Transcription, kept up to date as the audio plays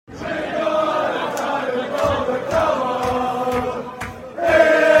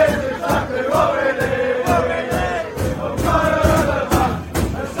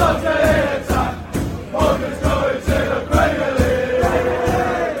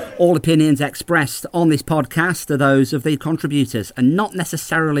All opinions expressed on this podcast are those of the contributors and not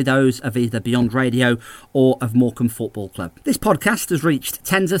necessarily those of either Beyond Radio or of Morecambe Football Club. This podcast has reached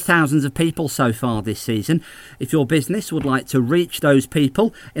tens of thousands of people so far this season. If your business would like to reach those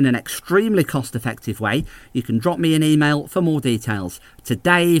people in an extremely cost-effective way, you can drop me an email for more details to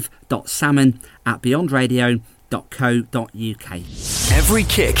dave.salmon@beyondradio.co.uk. Every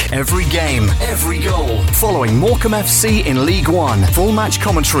kick, every game, every goal. Following Morecambe FC in League One. Full match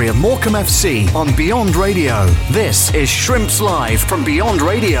commentary of Morecambe FC on Beyond Radio. This is Shrimps Live from Beyond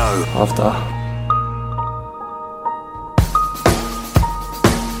Radio. After.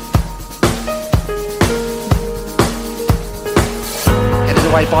 Headed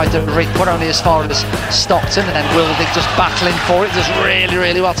away by Derrick, put only as far as Stockton, and then Wildig just battling for it. Does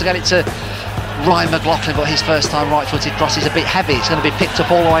really well to get it to Ryan McLaughlin, but his first time right-footed cross is a bit heavy. It's going to be picked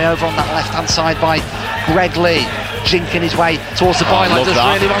up all the way over on that left-hand side by Greg Lee, jinking his way towards the byline. Does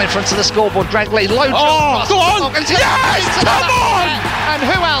really well in front of the scoreboard. Greg Lee, low cross. Go on! Yes! Come on! And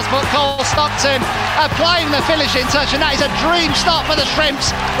who else but Cole Stockton applying the finishing touch, and that is a dream start for the Shrimps.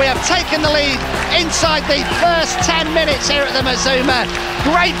 We have taken the lead inside the first 10 minutes here at the Mazuma.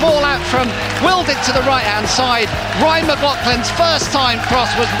 Great ball out from Wildig to the right-hand side. Ryan McLaughlin's first time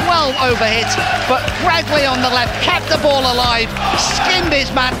cross was well overhit, but Greg Lee on the left kept the ball alive, skinned his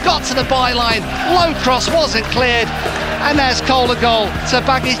man, got to the byline, low cross wasn't cleared, and there's Cole a goal to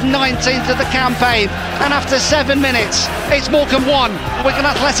bag his 19th of the campaign. And after 7 minutes, it's Morecambe 1, Wigan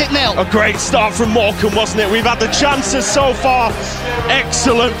Athletic 0. A great start from Morecambe, wasn't it? We've had the chances so far.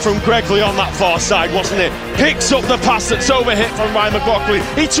 Excellent from Greg Lee on that far side, wasn't it? Picks up the pass that's overhit from Ryan McLaughlin.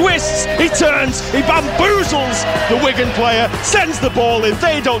 He twists, he turns, he bamboozles the Wigan player, sends the ball in,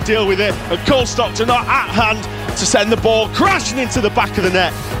 they don't deal with it, and Cole Stockton are at hand to send the ball crashing into the back of the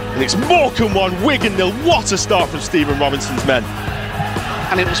net. And it's Morecambe 1, Wigan 0. What a start from Stephen Robinson's men.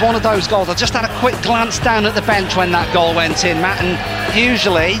 And it was one of those goals. I just had a quick glance down at the bench when that goal went in, Matt, and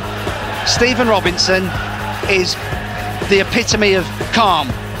usually Stephen Robinson is the epitome of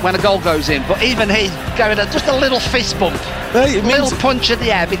calm when a goal goes in, but even he's going just a little fist bump, little punch in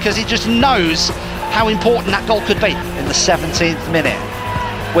the air, because he just knows how important that goal could be. In the 17th minute,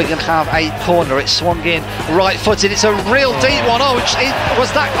 Wigan have a corner. It's swung in right-footed. It's a real deep one.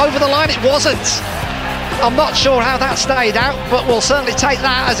 Was that over the line? It wasn't. I'm not sure how that stayed out, but we'll certainly take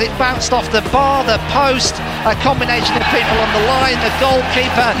that as it bounced off the bar, the post, a combination of people on the line, the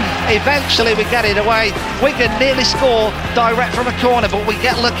goalkeeper. Eventually we get it away. Wigan nearly score direct from a corner, but we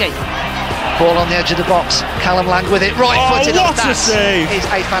get lucky. Ball on the edge of the box. Callum Lang with it, right-footed. What a save! Is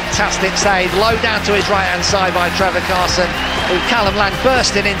a fantastic save. Low down to his right-hand side by Trevor Carson. With Callum Lang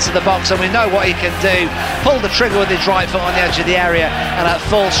bursting into the box, and we know what he can do. Pull the trigger with his right foot on the edge of the area, and at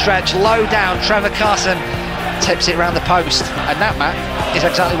full stretch, low down, Trevor Carson tips it round the post. And that, Matt, is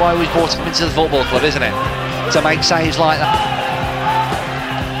exactly why we brought him into the football club, isn't it? To make saves like that.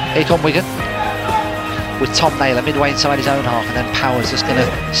 Here come Wigan, with Tom Naylor midway inside his own half, and then Powers just going to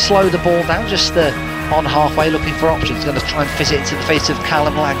slow the ball down, just on halfway, looking for options. Going to try and fit it into the feet of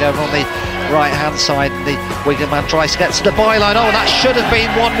Callum Lang over on the right-hand side. The Wigan man tries to get to the byline. Oh, that should have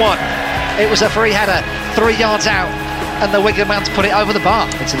been 1-1. It was a free header, 3 yards out, and the Wigan man's put it over the bar.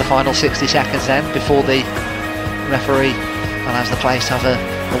 Into the final 60 seconds then, before the referee allows the players to have a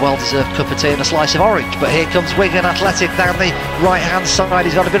well-deserved cup of tea and a slice of orange. But here comes Wigan Athletic down the right-hand side.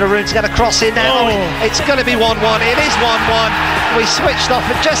 He's got a bit of room to get a cross in now. It's going to be 1-1. It is 1-1. We switched off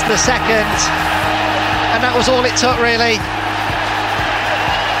for just a second, and that was all it took, really.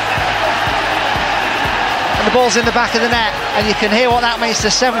 And the ball's in the back of the net, and you can hear what that means to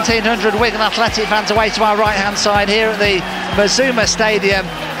 1,700 Wigan Athletic fans away to our right-hand side here at the Mazuma Stadium.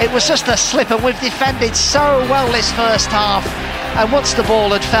 It was just a slip, and we've defended so well this first half. And once the ball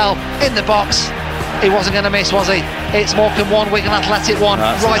had fell in the box, he wasn't going to miss, was he? It's Morecambe 1, Wigan Athletic 1,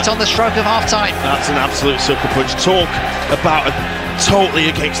 right on the stroke of half-time. That's an absolute sucker punch. Talk about totally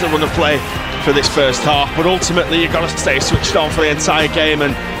against the run of play for this first half, but ultimately you've got to stay switched on for the entire game,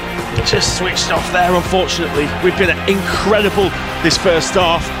 and just switched off there, unfortunately. We've been incredible this first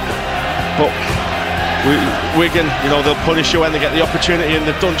half, but Wigan, they'll punish you when they get the opportunity, and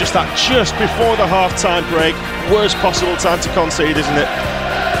they've done just that just before the half-time break. Worst possible time to concede, isn't it?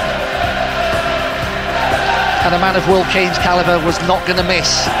 And a man of Will Keane's calibre was not going to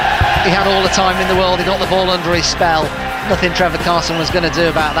miss. He had all the time in the world. He got the ball under his spell. Nothing Trevor Carson was going to do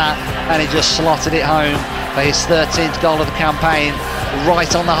about that, and he just slotted it home for his 13th goal of the campaign. right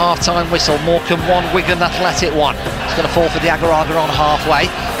on the half-time whistle. Morecambe 1, Wigan Athletic 1. It's going to fall for Diagaraga on halfway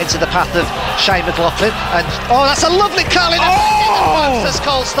into the path of Shane McLaughlin, and that's a lovely curling to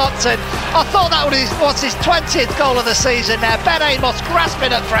Cole Stockton. I thought that was his 20th goal of the season there. Ben Amos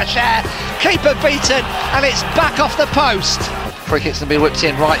grasping at fresh air, keeper beaten, and it's back off the post. Free kick's going to be whipped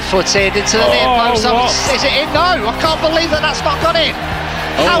in, right footed into the near post. Is it in? No, I can't believe that's not gone in.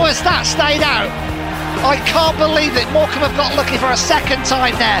 How has that stayed out? I can't believe it. Morecambe have got lucky for a second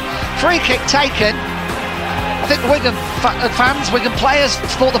time there. Free kick taken. I think Wigan fans, Wigan players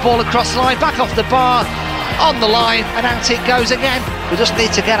thought the ball across the line, back off the bar, on the line, and out it goes again. We just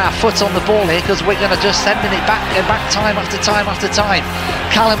need to get our foot on the ball here, because Wigan are just sending it back time after time after time.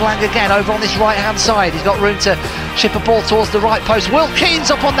 Callum Lang again over on this right hand side. He's got room to chip a ball towards the right post. Will Keane's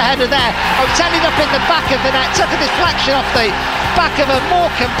up on the header there. It's ended up in the back of the net. Took a deflection off the back of a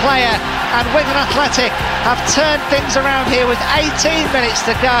Morecambe player, and Wigan Athletic have turned things around here with 18 minutes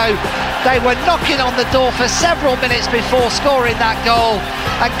to go. They were knocking on the door for several minutes before scoring that goal,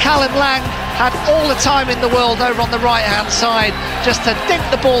 and Callum Lang had all the time in the world over on the right hand side just to dink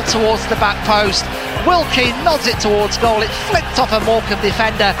the ball towards the back post. Will Keane nods it towards goal. It flicked off a Morecambe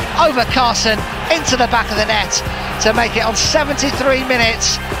defender over Carson into the back of the net to make it on 73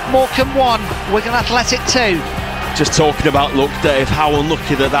 minutes. Morecambe 1, Wigan Athletic 2. Just talking about luck, Dave, how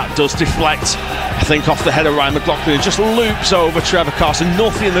unlucky that does deflect, I think, off the head of Ryan McLaughlin. It just loops over Trevor Carson.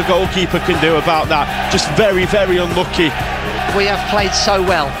 Nothing the goalkeeper can do about that. Just very, very unlucky. We have played so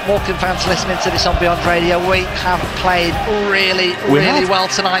well. Morecambe fans listening to this on Beyond Radio, we have played really well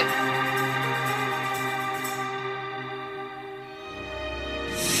tonight.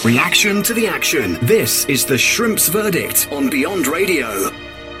 Reaction to the action. This is the Shrimps' verdict on Beyond Radio.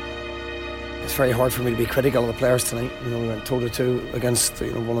 It's very hard for me to be critical of the players tonight. We went toe-to-toe against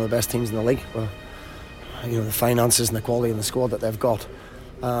one of the best teams in the league. Well, the finances and the quality in the squad that they've got.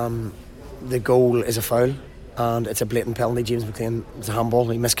 The goal is a foul, and it's a blatant penalty. James McLean, it's a handball.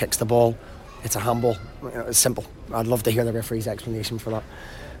 He miskicks the ball. It's a handball. It's simple. I'd love to hear the referee's explanation for that.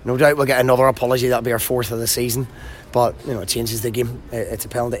 No doubt we'll get another apology. That'll be our 4th of the season, but it changes the game. It's a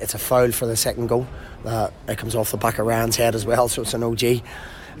penalty. It's a foul for the second goal. It comes off the back of Ryan's head as well, so it's an OG.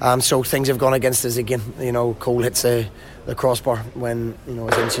 So things have gone against us again. Cole hits the crossbar when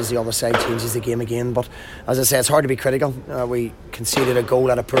his inches the other side, changes the game again. But as I say, it's hard to be critical. We conceded a goal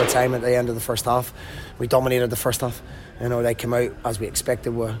at a poor time at the end of the first half. We dominated the first half. They came out as we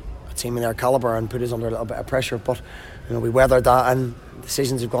expected with a team in their calibre and put us under a little bit of pressure. But we weathered that, and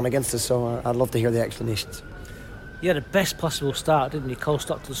decisions have gone against us. So I'd love to hear the explanations. You had the best possible start, didn't you? Cole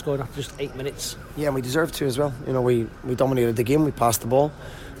Stockton scored after just 8 minutes. Yeah, and we deserved to as well. We dominated the game. We passed the ball.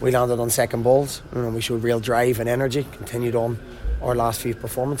 We landed on second balls. We showed real drive and energy. Continued on our last few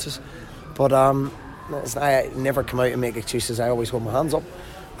performances. But I never come out and make excuses. I always hold my hands up.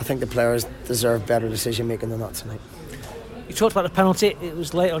 I think the players deserve better decision making than that tonight. You talked about the penalty. It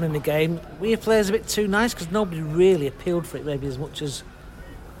was late on in the game. Were your players a bit too nice? Because nobody really appealed for it, maybe as much as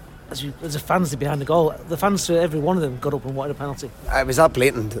the fans did behind the goal. The fans, every one of them, got up and wanted a penalty. It was that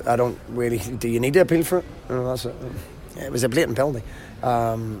blatant. I don't really. Do you need to appeal for it? It was a blatant penalty.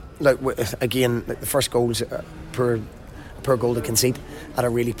 The first goal's poor goal to concede at a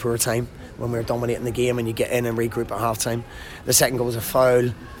really poor time when we were dominating the game, and you get in and regroup at half time. The second goal was a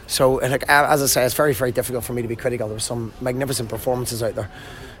foul. So, as I say, it's very, very difficult for me to be critical. There were some magnificent performances out there.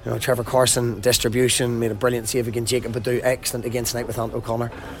 Trevor Carson, distribution, made a brilliant save against Jacob Badu, excellent against tonight with Ant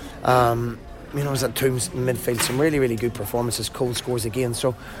O'Connor. I was at Toombs in midfield, some really, really good performances. Cole scores again,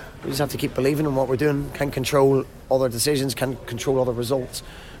 so we just have to keep believing in what we're doing. Can't control other decisions, can't control other results.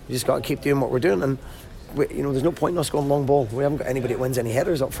 We just got to keep doing what we're doing, and there's no point in us going long ball. We haven't got anybody that wins any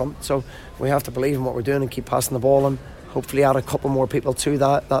headers up front, so we have to believe in what we're doing and keep passing the ball, and hopefully add a couple more people to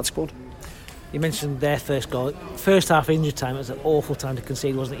that squad. You mentioned their first goal. First half injury time, it was an awful time to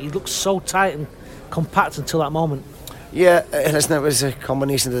concede, wasn't it? He looked so tight and compact until that moment. Yeah, and listen, it was a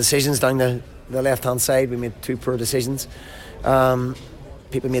combination of decisions down the left-hand side. We made two poor decisions.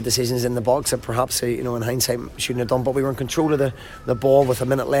 People made decisions in the box that perhaps, in hindsight, shouldn't have done. But we were in control of the ball with a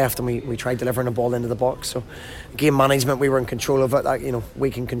minute left, and we tried delivering the ball into the box. So, game management, we were in control of it.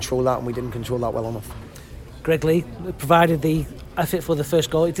 We can control that, and we didn't control that well enough. Greg Lee provided the effort for the first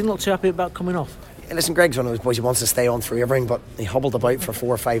goal. He didn't look too happy about coming off. Yeah, listen, Greg's one of those boys who wants to stay on through everything, but he hobbled about for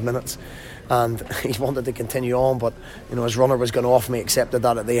 4 or 5 minutes, and he wanted to continue on, but his runner was going off, and he accepted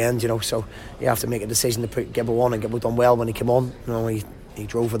that at the end. So you have to make a decision to put Gibbo on, and Gibbo done well when he came on. He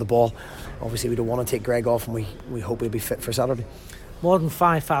drove with the ball. Obviously we don't want to take Greg off, and we hope he'll be fit for Saturday. More than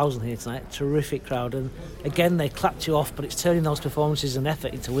 5,000 here tonight, terrific crowd, and again they clapped you off, but it's turning those performances and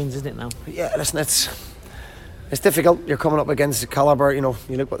effort into wins, isn't it now? Yeah, listen, It's difficult. You're coming up against the calibre. You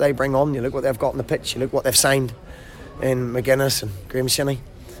look what they bring on. You look what they've got on the pitch. You look what they've signed in McGuinness and Graham Shinney.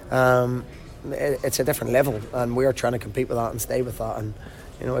 It's a different level, and we're trying to compete with that and stay with that. And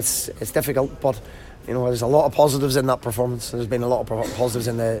it's difficult, but there's a lot of positives in that performance. There's been a lot of positives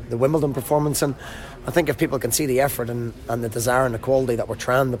in the Wimbledon performance, and I think if people can see the effort and the desire and the quality that we're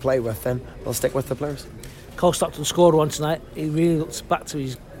trying to play with, then they'll stick with the players. Cole Stockton scored one tonight. He really looks back to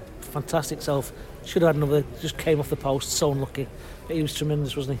his fantastic self. Should have had another, just came off the post, so unlucky. But he was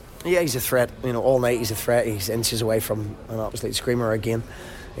tremendous, wasn't he? Yeah, he's a threat. All night he's a threat. He's inches away from an absolute screamer again.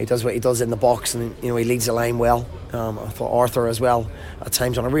 He does what he does in the box, and he leads the line well. I thought Arthur as well, at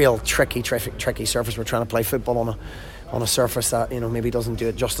times on a real tricky surface. We're trying to play football on a surface that maybe doesn't do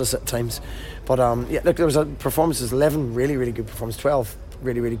it justice at times. But look, there was a performances, 11 really, really good performances, 12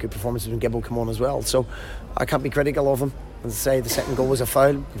 really, really good performances when Gibbo come on as well. So I can't be critical of him. As I say, the second goal was a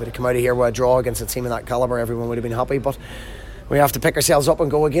foul. If we'd have come out of here with a draw against a team of that calibre, everyone would have been happy. But we have to pick ourselves up and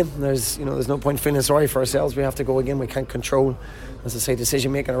go again. There's no point feeling sorry for ourselves. We have to go again. We can't control, as I say,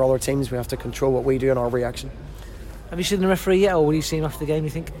 decision making or other teams. We have to control what we do and our reaction. Have you seen the referee yet, or will you see him after the game, you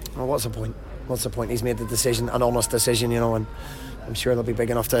think? Well, what's the point? What's the point? He's made the decision, an honest decision, and I'm sure they'll be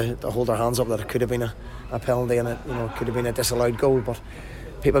big enough to hold their hands up that it could have been a penalty and it could have been a disallowed goal. But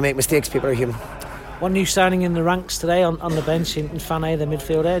people make mistakes. People are human. One new signing in the ranks today on the bench in Fanny, the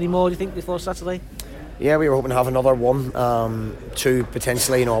midfielder. Any more, do you think, before Saturday? Yeah, we were hoping to have another one, two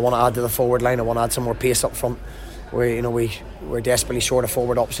potentially. I want to add to the forward line. I want to add some more pace up front. We're desperately short of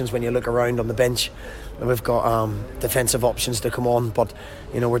forward options when you look around on the bench. We've got defensive options to come on, but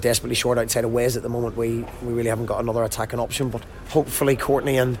we're desperately short outside of Wes at the moment. We really haven't got another attacking option, but hopefully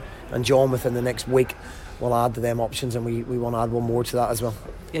Courtney and John within the next week will add to them options, and we want to add one more to that as well.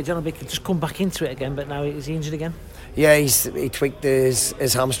 Yeah, John O'Bee could just come back into it again, but now is he injured again? Yeah, he tweaked his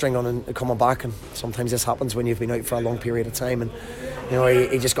hamstring on coming back, and sometimes this happens when you've been out for a long period of time, and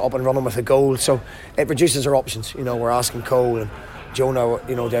he just got up and running with a goal, so it reduces our options. We're asking Cole and Jonah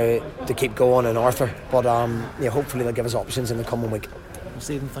to keep going, and Arthur, but hopefully they'll give us options in the coming week. Well,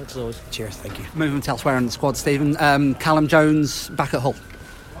 Stephen, thanks as always. Cheers, thank you. Movement elsewhere in the squad, Stephen. Callum Jones back at Hull.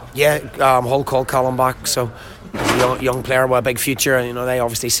 Yeah, Hull called Callum back, so he's a young player with a big future. They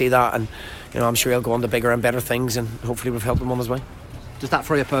obviously see that, and I'm sure he'll go on to bigger and better things, and hopefully we've helped him on his way. Does that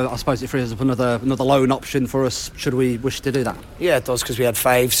free up? I suppose it frees up another loan option for us, should we wish to do that? Yeah, it does, because we had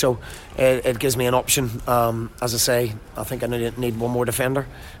 5, so it gives me an option. As I say, I think I need one more defender.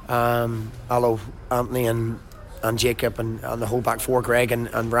 Allo, Anthony and Jacob and the whole back four, Greg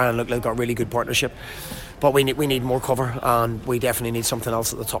and Brian, look, they've got a really good partnership. But we need more cover, and we definitely need something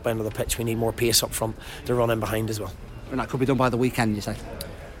else at the top end of the pitch. We need more pace up front to run in behind as well. And that could be done by the weekend, you say?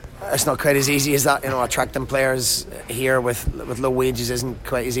 It's not quite as easy as that. Attracting players here with low wages isn't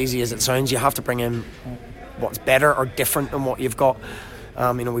quite as easy as it sounds. You have to bring in what's better or different than what you've got.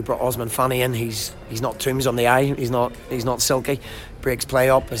 We brought Osman Fanny in. He's not Toombs on the eye. He's not silky. Breaks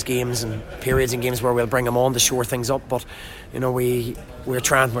play up. There's games and periods in games where we'll bring him on to shore things up. But we're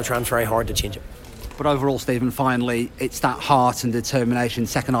trying very hard to change it. But overall, Stephen, finally, it's that heart and determination.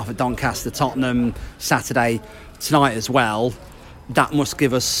 Second half at Doncaster, Tottenham, Saturday, tonight as well. That must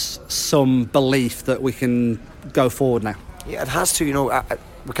give us some belief that we can go forward now. Yeah, it has to.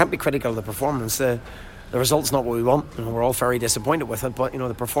 We can't be critical of the performance. The result's not what we want. We're all very disappointed with it. But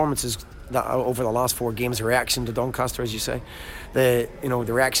the performances that over the last 4 games, the reaction to Doncaster, as you say, the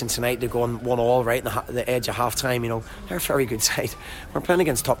reaction tonight, they're going 1-1 right in the edge of half time. They're a very good side. We're playing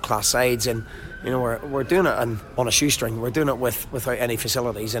against top class sides, and we're doing it on a shoestring. We're doing it without any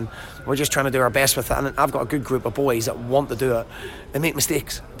facilities, and we're just trying to do our best with that. And I've got a good group of boys that want to do it. They make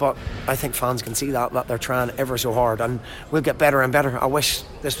mistakes, but I think fans can see that they're trying ever so hard, and we'll get better and better. I wish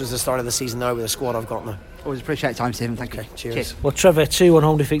this was the start of the season now with the squad I've got now. Always appreciate your time, Stephen. Thank you. Cheers. Well, Trevor, 2-1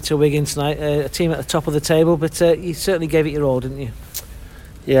 home defeat to Wigan tonight. A team at the top of the table, but you certainly gave it your all, didn't you?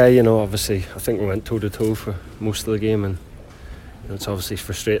 Yeah, obviously I think we went toe to toe for most of the game, and it's obviously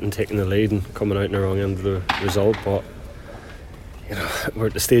frustrating taking the lead and coming out in the wrong end of the result, but we're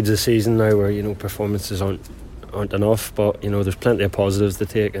at the stage of the season now where performances aren't enough, but there's plenty of positives to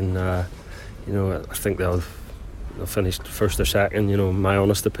take, and I think they'll finish first or second, my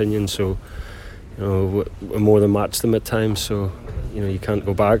honest opinion. So we more than matched them at times, so you can't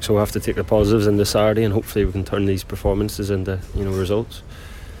go back, so we have to take the positives into Saturday, and hopefully we can turn these performances into results.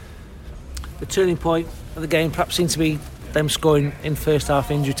 The turning point of the game perhaps seemed to be them scoring in first half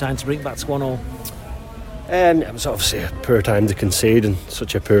injury time to bring it back to 1-1. It was obviously a poor time to concede, and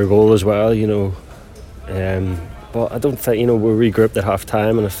such a poor goal as well, but I don't think we regrouped at half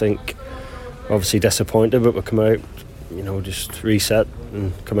time, and I think obviously disappointed, but we come out just reset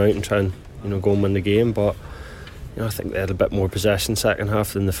and come out and try and go and win the game. But I think they had a bit more possession second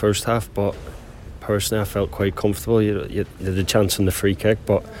half than the first half, but personally I felt quite comfortable. You had a chance on the free kick,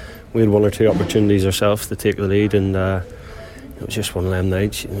 but we had one or two opportunities ourselves to take the lead, and it was just one of them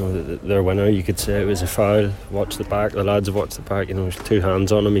nights. Their winner, you could say it was a foul. Watch the back, the lads have watched the back. There's two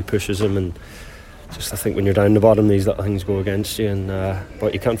hands on him, he pushes him, and just I think when you're down the bottom, these little things go against you, and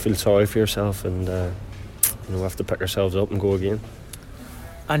but you can't feel sorry for yourself, and we have to pick ourselves up and go again.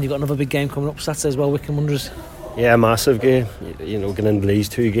 And you've got another big game coming up Saturday as well, Wycombe Wanderers. Yeah, massive game. Getting into these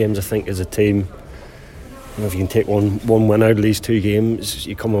two games, I think as a team, if you can take one win out of these two games,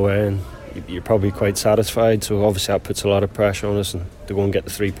 you come away and you're probably quite satisfied. So obviously that puts a lot of pressure on us, and to go and get the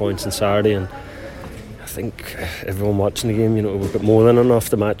 3 points on Saturday. And I think everyone watching the game, we've got more than enough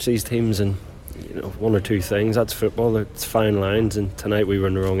to match these teams, and one or two things, that's football, it's fine lines, and tonight we were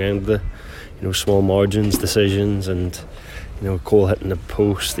in the wrong end of the small margins, decisions, and Cole hitting the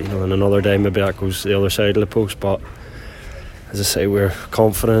post, and another day maybe that goes the other side of the post. But as I say, we're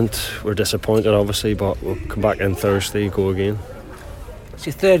confident, we're disappointed obviously, but we'll come back in Thursday, go again. It's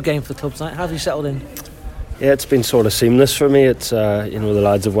your third game for the club tonight. How have you settled in? Yeah, it's been sort of seamless for me. It's the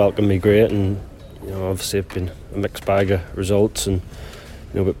lads have welcomed me great, and obviously it's been a mixed bag of results, and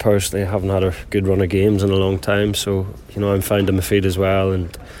but personally I haven't had a good run of games in a long time, so I'm finding my feet as well,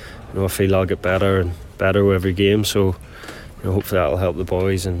 and I feel I'll get better and better with every game, so hopefully that'll help the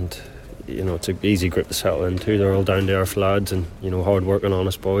boys, and it's an easy group to settle into. They're all down to earth lads, and hard working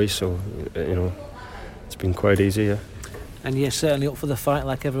honest boys, so it's been quite easy. Yeah. And you're certainly up for the fight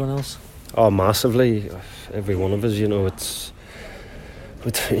like everyone else? Oh, massively. Every one of us,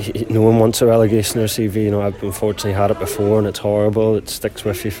 no one wants a relegation or CV. I've unfortunately had it before, and it's horrible. It sticks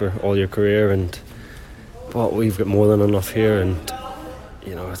with you for all your career, but we've got more than enough here, and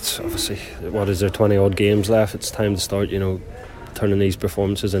it's obviously, what is there, 20 odd games left. It's time to start turning these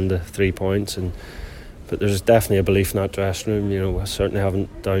performances into 3 points, but there's definitely a belief in that dressing room. We certainly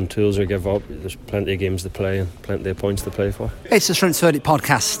haven't down tools or give up. There's plenty of games to play and plenty of points to play for. It's the Shrimps Verdict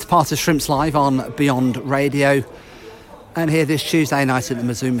podcast, part of Shrimps Live on Beyond Radio. And here this Tuesday night at the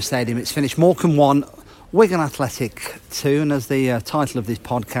Mazuma Stadium, it's finished Morecambe 1, Wigan Athletic 2, and as the title of this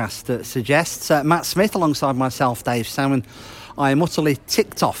podcast suggests, Matt Smith alongside myself, Dave Salmon, I am utterly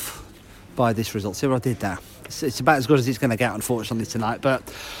ticked off by this result. See what I did there? It's about as good as it's going to get, unfortunately, tonight,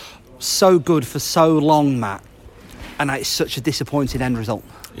 but so good for so long, Matt, and it's such a disappointing end result.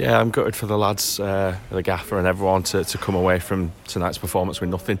 Yeah, I'm gutted for the lads, the gaffer and everyone to come away from tonight's performance with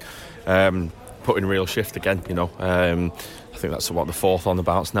nothing. Put in real shift again, I think that's the fourth on the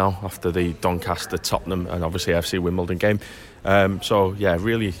bounce now after the Doncaster, Tottenham and obviously FC Wimbledon game. So yeah,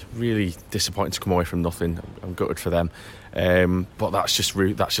 really, really disappointing to come away from nothing. I'm gutted for them, but that's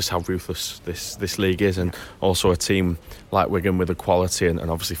just how ruthless this league is, and also a team like Wigan with the quality and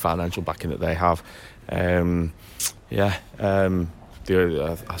obviously financial backing that they have. I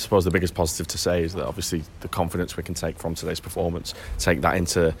suppose the biggest positive to say is that obviously the confidence we can take from today's performance, take that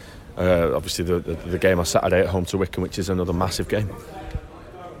into obviously the game on Saturday at home to Wycombe, which is another massive game.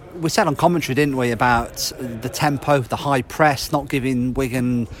 We said on commentary, didn't we, about the tempo, the high press, not giving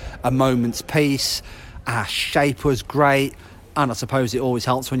Wigan a moment's peace. Our shape was great, and I suppose it always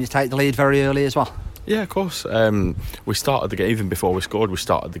helps when you take the lead very early as well. Yeah, of course. We started the game, even before we scored, we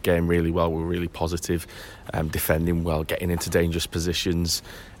started the game really well. We were really positive, defending well, getting into dangerous positions.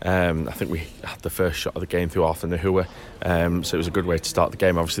 I think we had the first shot of the game through Arthur Nahua, so it was a good way to start the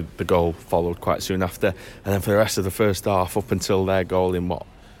game. Obviously the goal followed quite soon after, and then for the rest of the first half, up until their goal in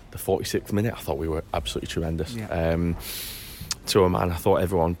the 46th minute, I thought we were absolutely tremendous. Yeah. To a man, I thought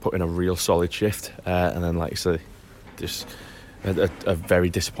everyone put in a real solid shift, and then, like you say, just a very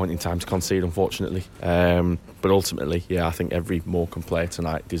disappointing time to concede, unfortunately. But ultimately, yeah, I think every Morecambe player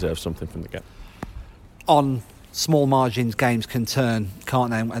tonight deserves something from the game. On small margins, games can turn,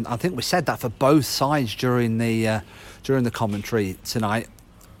 can't they? And I think we said that for both sides during the commentary tonight.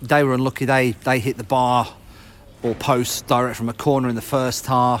 They were unlucky. They hit the bar or post direct from a corner in the first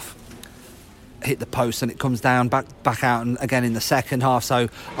half, hit the post, and it comes down back out and again in the second half. So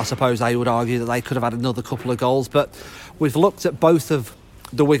I suppose they would argue that they could have had another couple of goals, but we've looked at both of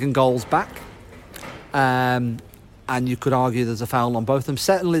the Wigan goals back, and you could argue there's a foul on both of them.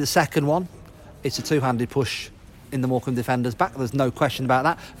 Certainly the second one, it's a two-handed push in the Morecambe defender's back, there's no question about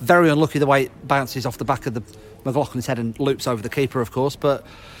that. Very unlucky the way it bounces off the back of the McLaughlin's head and loops over the keeper, of course, but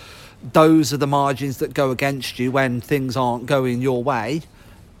those are the margins that go against you when things aren't going your way,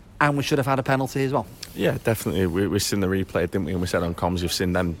 and we should have had a penalty as well. Yeah, definitely. We've seen the replay, didn't we? And we said on comms, you've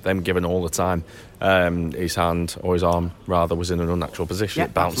seen them given all the time. His hand, or his arm rather, was in an unnatural position.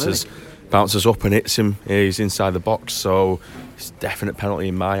 It bounces up and hits him. He's inside the box, so it's a definite penalty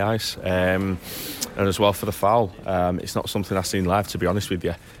in my eyes. as well for the foul. It's not something I've seen live, to be honest with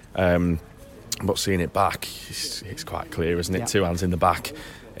you. But seeing it back, it's quite clear, isn't it? Yeah. 2 hands in the back.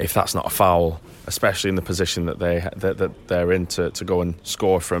 If that's not a foul, especially in the position that they're in to go and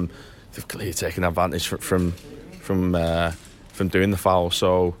score from, they've clearly taken advantage from doing the foul.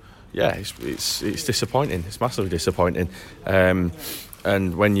 So yeah, it's disappointing. It's massively disappointing. And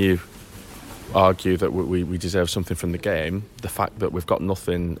when you argue that we deserve something from the game, the fact that we've got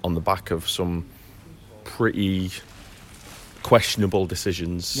nothing on the back of some pretty questionable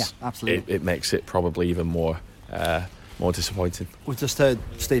decisions, yeah, absolutely, it makes it probably even more disappointing. We've just heard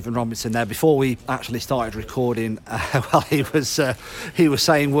Stephen Robinson there before we actually started recording. He was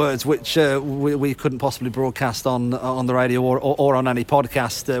saying words which we couldn't possibly broadcast on the radio or on any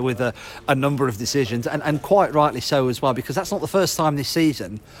podcast, with a number of decisions, and quite rightly so as well, because that's not the first time this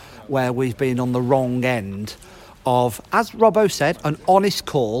season where we've been on the wrong end of, as Robbo said, an honest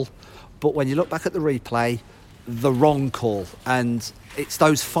call, but when you look back at the replay, the wrong call. And it's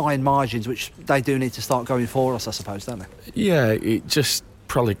those fine margins which they do need to start going for us, I suppose, don't they? Yeah, it just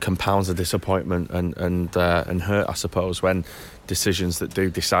probably compounds the disappointment and hurt, I suppose, when decisions that do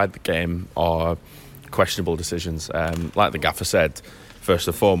decide the game are questionable decisions. Like the gaffer said, first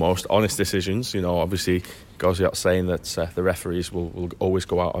and foremost, honest decisions. Obviously goes without saying that the referees will always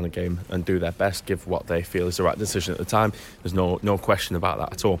go out on a game and do their best, give what they feel is the right decision at the time. There's no question about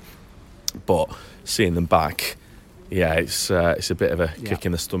that at all. But seeing them back, yeah, it's a bit of a kick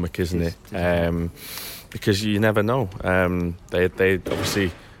in the stomach, isn't it? Because you never know. They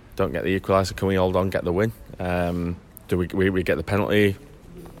obviously don't get the equaliser. Can we hold on, get the win? Do we get the penalty?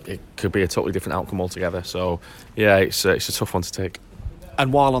 It could be a totally different outcome altogether. So yeah, it's a tough one to take.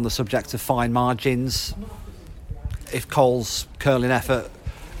 And while on the subject of fine margins, if Cole's curling effort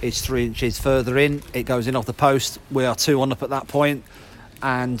is 3 inches further in, it goes in off the post. We are 2-1 up at that point,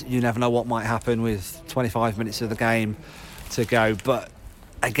 and you never know what might happen with 25 minutes of the game to go. But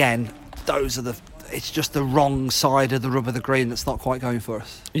again, it's just the wrong side of the rub of the green that's not quite going for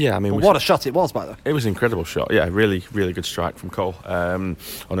us. Yeah, I mean, what a shot it was, by the way. It was an incredible shot. Yeah, really, really good strike from Cole. On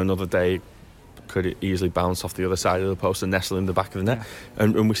another day, could it easily bounce off the other side of the post and nestle in the back of the net. Yeah.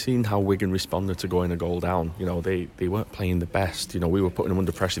 And we've seen how Wigan responded to going a goal down. They weren't playing the best. We were putting them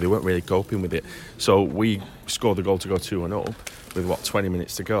under pressure. They weren't really coping with it. So we scored the goal to go 2-1 up with 20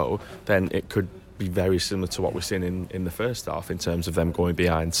 minutes to go. Then it could be very similar to what we've seen in the first half in terms of them going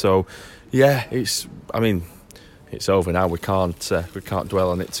behind. So yeah, it's over now. We can't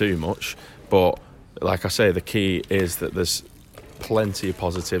dwell on it too much. But like I say, the key is that there's plenty of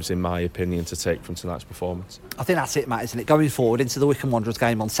positives, in my opinion, to take from tonight's performance. I think that's it, Matt, isn't it? Going forward into the Wycombe Wanderers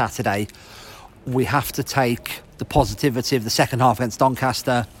game on Saturday, we have to take the positivity of the second half against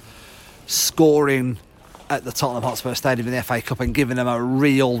Doncaster, scoring at the Tottenham Hotspur Stadium in the FA Cup and giving them a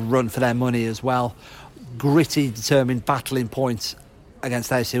real run for their money as well. Gritty, determined, battling points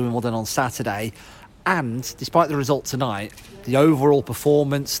against AFC Wimbledon on Saturday. And despite the result tonight, the overall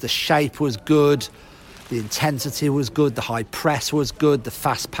performance, the shape was good, the intensity was good, the high press was good, the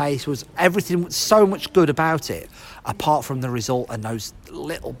fast pace was everything, so much good about it, apart from the result and those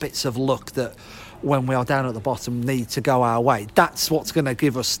little bits of luck that when we are down at the bottom need to go our way. That's what's going to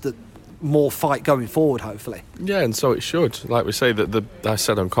give us the more fight going forward, hopefully. Yeah, and so it should. Like we say, that I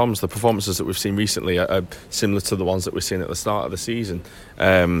said on comms, the performances that we've seen recently are similar to the ones that we've seen at the start of the season.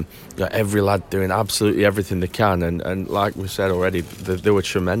 Every lad doing absolutely everything they can, and like we said already, they were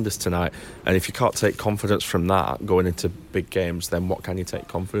tremendous tonight. And if you can't take confidence from that going into big games, then what can you take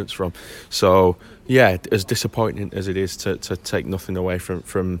confidence from? So yeah, as disappointing as it is to take nothing away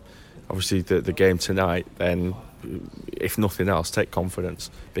from obviously the game tonight, then if nothing else, take confidence,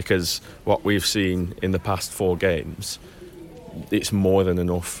 because what we've seen in the past 4 games, it's more than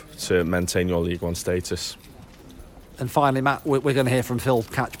enough to maintain your League One status. And finally, Matt, we're going to hear from Phil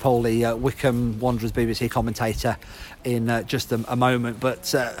Catchpole, the Wycombe Wanderers BBC commentator, in just a moment.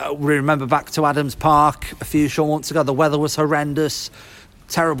 But we remember back to Adams Park a few short months ago. The weather was horrendous,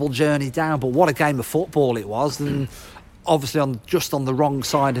 terrible journey down, but what a game of football it was. And obviously just on the wrong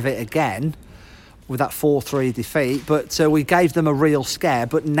side of it again with that 4-3 defeat, but we gave them a real scare.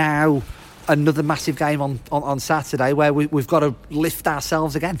 But now another massive game on Saturday where we've got to lift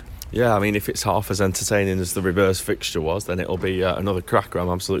ourselves again. Yeah, I mean, if it's half as entertaining as the reverse fixture was, then it'll be another cracker, I'm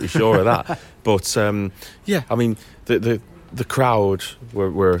absolutely sure of that. But yeah, I mean, the crowd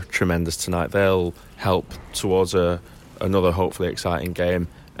were tremendous tonight. They'll help towards another hopefully exciting game.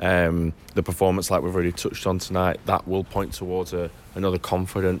 The performance, like we've already touched on tonight, that will point towards another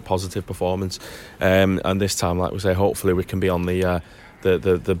confident, positive performance. And this time, like we say, hopefully we can be on the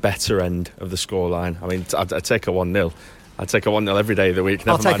better end of the scoreline. I mean, I'd take a 1-0. I'd take a 1-0 every day of the week.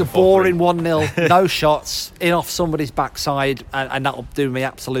 I'll take a boring 1-0, no shots, in off somebody's backside, and that'll do me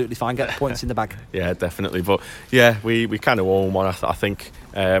absolutely fine. Get the points in the bag. Yeah, definitely. But yeah, we kind of own one. I think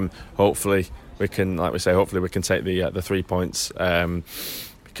hopefully we can, like we say, hopefully we can take the 3 points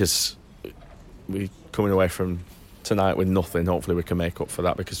because we coming away from tonight with nothing. Hopefully we can make up for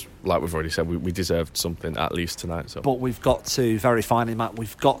that because, like we've already said, we deserved something at least tonight. So. But we've got to, very finally, Matt,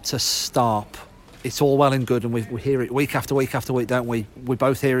 we've got to stop. It's all well and good, and we hear it week after week after week, don't we? We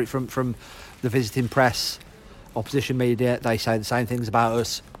both hear it from the visiting press, opposition media. They say the same things about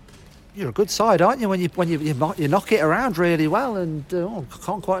us. You're a good side, aren't you? When you knock it around really well, and I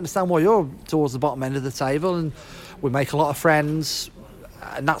can't quite understand why you're towards the bottom end of the table. And we make a lot of friends,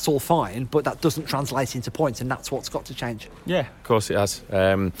 and that's all fine, but that doesn't translate into points, and that's what's got to change. Yeah, of course it has.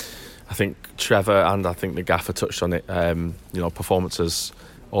 I think Trevor and I think the gaffer touched on it. Performances.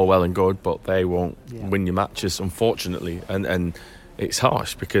 All well and good, but they won't win your matches, unfortunately. And it's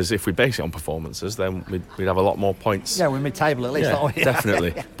harsh because if we base it on performances, then we'd have a lot more points. Yeah, we're mid-table at least, aren't we?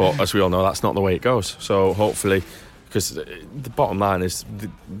 Definitely. But as we all know, that's not the way it goes. So hopefully, because the bottom line is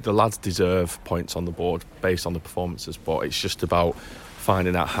the lads deserve points on the board based on the performances, but it's just about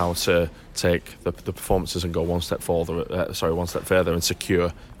finding out how to take the performances and go one step further and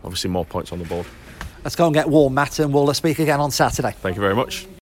secure, obviously, more points on the board. Let's go and get warm, Matt, and we'll speak again on Saturday. Thank you very much.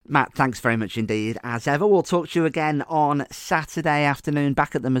 Matt, thanks very much indeed. As ever, we'll talk to you again on Saturday afternoon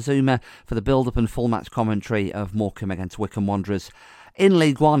back at the Mazuma for the build-up and full match commentary of Morecambe against Wycombe Wanderers in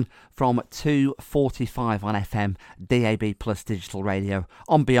League One from 2:45 on FM, DAB plus digital radio,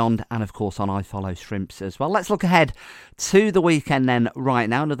 on Beyond and of course on iFollow Shrimps as well. Let's look ahead to the weekend then right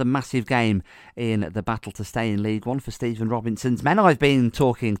now. Another massive game in the battle to stay in League One for Stephen Robinson's men. I've been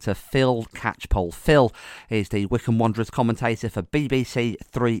talking to Phil Catchpole. Phil is the Wycombe Wanderers commentator for BBC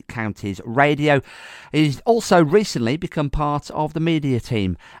Three Counties Radio. He's also recently become part of the media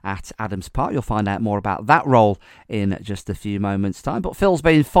team at Adams Park. You'll find out more about that role in just a few moments' time. But Phil's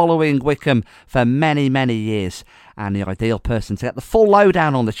been following Wycombe for many, many years, and the ideal person to get the full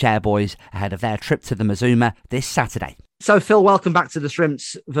lowdown on the Chairboys ahead of their trip to the Mazuma this Saturday. So, Phil, welcome back to the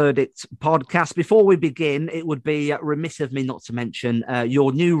Shrimps Verdict podcast. Before we begin, it would be remiss of me not to mention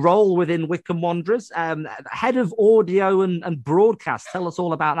your new role within Wycombe Wanderers, head of audio and broadcast. Tell us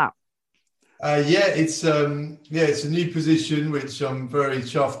all about that. It's a new position which I'm very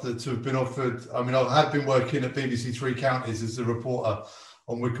chuffed to have been offered. I mean, I have been working at BBC Three Counties as a reporter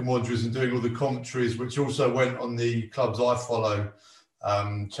on Wycombe Wanderers and doing all the commentaries, which also went on the club's iFollow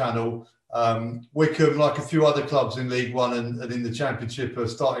channel. Wycombe, like a few other clubs in League One and in the Championship, are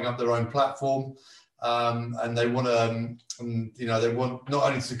starting up their own platform, and they want they want not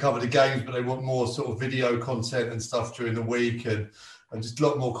only to cover the games, but they want more sort of video content and stuff during the week and just a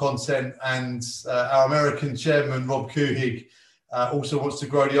lot more content. And our American chairman, Rob Kuhig, also wants to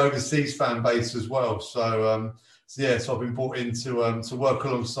grow the overseas fan base as well. So I've been brought in to work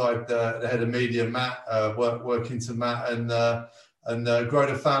alongside the head of media, Matt, working to Matt and grow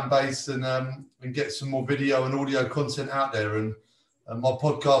the fan base and get some more video and audio content out there. And my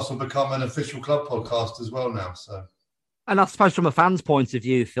podcast will become an official club podcast as well now. So, and I suppose from a fan's point of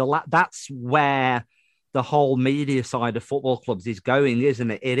view, Phil, that's where the whole media side of football clubs is going,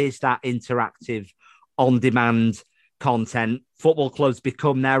 isn't it? It is that interactive, on-demand content. Football clubs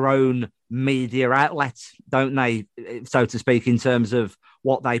become their own media outlets, don't they, so to speak, in terms of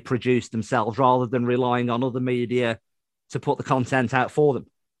what they produce themselves, rather than relying on other media to put the content out for them.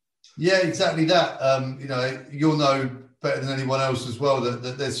 Yeah, exactly that. You'll know better than anyone else as well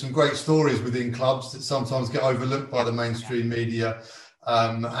that there's some great stories within clubs that sometimes get overlooked by the mainstream media.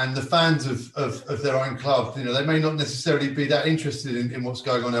 And the fans of their own club, they may not necessarily be that interested in what's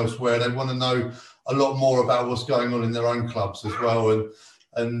going on elsewhere. They want to know a lot more about what's going on in their own clubs as well.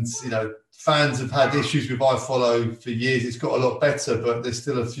 And fans have had issues with iFollow for years. It's got a lot better, but there's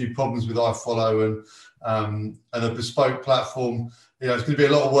still a few problems with iFollow and a bespoke platform. It's going to be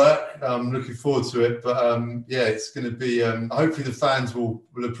a lot of work. I'm looking forward to it, but it's going to be. Hopefully, the fans will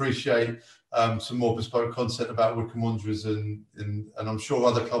appreciate some more bespoke content about Wycombe Wanderers, and I'm sure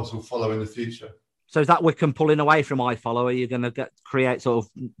other clubs will follow in the future. So is that Wycombe pulling away from iFollow? Are you going to create sort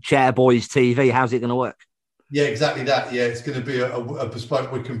of Chairboys TV? How's it going to work? Yeah, exactly that. Yeah, it's going to be a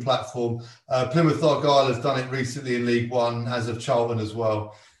bespoke Wycombe platform. Plymouth Argyle has done it recently in League One, as of Charlton as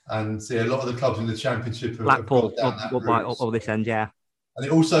well. And a lot of the clubs in the Championship have Blackpool gone down that route. Up this end, yeah. And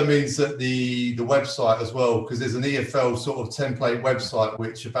it also means that the website as well, because there's an EFL sort of template website,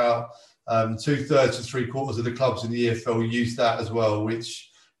 which about 2/3 to 3/4 of the clubs in the EFL use that as well, which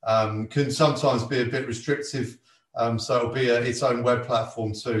can sometimes be a bit restrictive. So it'll be its own web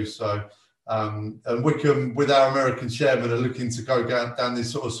platform too. So And Wycombe, with our American chairman, are looking to go down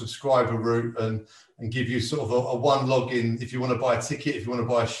this sort of subscriber route and give you sort of a one login if you want to buy a ticket, if you want to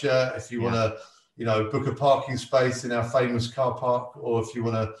buy a shirt, if you want to, book a parking space in our famous car park, or if you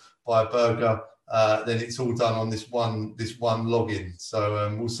want to buy a burger, then it's all done on this one login.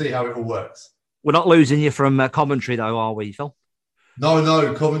 So we'll see how it all works. We're not losing you from commentary, though, are we, Phil?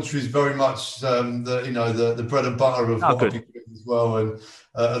 No. Commentary is very much the bread and butter of what I do as well, and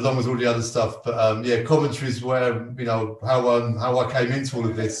along with all the other stuff. But commentary is where how I came into all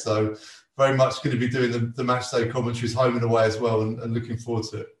of this. So very much going to be doing the match day commentaries home and away as well, and looking forward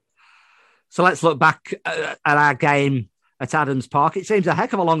to it. So let's look back at our game at Adams Park. It seems a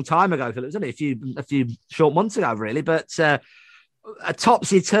heck of a long time ago, Phil, isn't it? A few short months ago, really. But a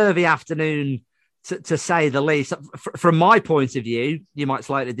topsy-turvy afternoon, to say the least. From my point of view, you might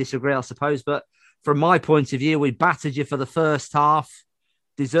slightly disagree, I suppose, but from my point of view, we battered you for the first half,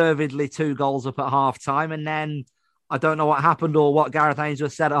 deservedly 2 goals up at half-time, and then I don't know what happened or what Gareth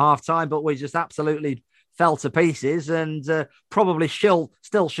Ainsworth said at half-time, but we just absolutely fell to pieces and probably still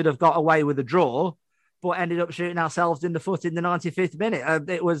should have got away with a draw, but ended up shooting ourselves in the foot in the 95th minute.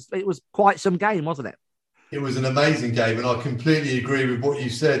 It was quite some game, wasn't it? It was an amazing game, and I completely agree with what you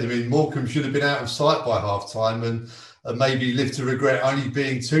said. I mean, Morecambe should have been out of sight by half-time and maybe live to regret only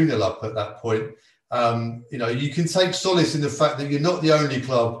being 2-0 up at that point. You can take solace in the fact that you're not the only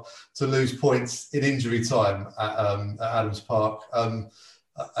club to lose points in injury time at Adams Park.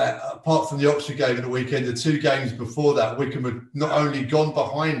 Apart from the Oxford game at the weekend, the 2 games before that, Wycombe had not only gone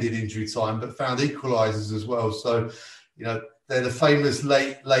behind in injury time, but found equalisers as well. So, they're the famous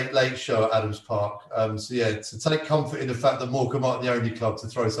late show at Adams Park. To take comfort in the fact that Morecambe aren't the only club to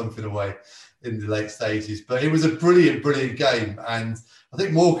throw something away in the late stages. But it was a brilliant game. And I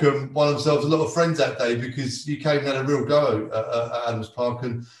think Morecambe won themselves a lot of friends that day because you came and had a real go at Adams Park.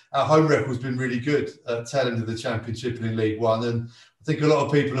 And our home record's been really good at tail end of the Championship and in League One. And I think a lot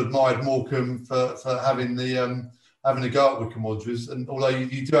of people admired Morecambe for having a go at Wycombe Wanderers, and although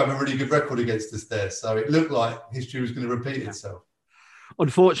you do have a really good record against us there, so it looked like history was going to repeat itself.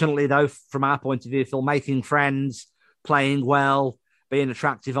 Unfortunately, though, from our point of view, Phil, making friends, playing well, being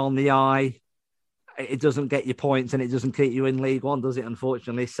attractive on the eye, it doesn't get you points and it doesn't keep you in League One, does it,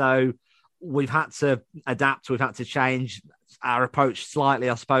 unfortunately? So we've had to adapt, we've had to change our approach slightly,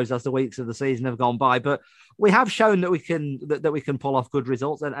 I suppose, as the weeks of the season have gone by, but we have shown that we can pull off good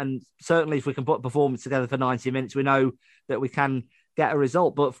results, and certainly if we can put a performance together for 90 minutes, we know that we can get a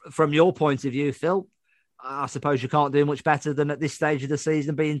result. But from your point of view, Phil, I suppose you can't do much better than at this stage of the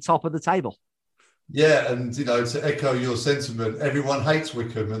season being top of the table. Yeah, and to echo your sentiment, everyone hates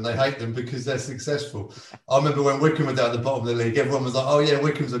Wycombe and they hate them because they're successful. I remember when Wycombe were down the bottom of the league, everyone was like, "Oh yeah,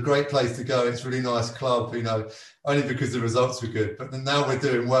 Wycombe's a great place to go. It's a really nice club," only because the results were good. But now we're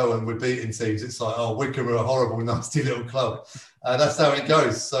doing well and we're beating teams. It's like, "Oh, Wycombe are a horrible, nasty little club." That's how it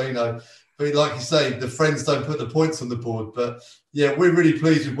goes. So but like you say, the friends don't put the points on the board. But yeah, we're really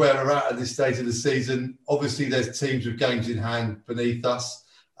pleased with where we're at this stage of the season. Obviously, there's teams with games in hand beneath us.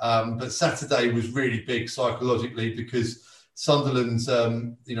 But Saturday was really big psychologically because Sunderland's,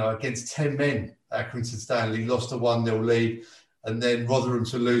 against 10 men, Accrington Stanley lost a 1-0 lead, and then Rotherham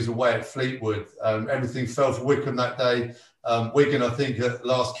to lose away at Fleetwood. Everything fell for Wycombe that day. Wigan, I think, at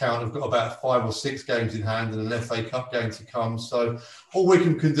last count, have got about 5 or 6 games in hand and an FA Cup game to come. So all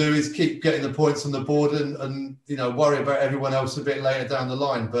Wycombe can do is keep getting the points on the board and worry about everyone else a bit later down the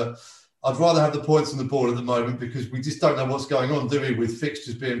line. But I'd rather have the points on the board at the moment because we just don't know what's going on, do we, with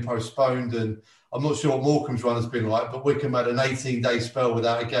fixtures being postponed. And I'm not sure what Morecambe's run has been like, but Wycombe had an 18-day spell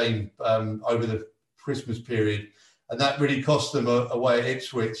without a game over the Christmas period. And that really cost them away at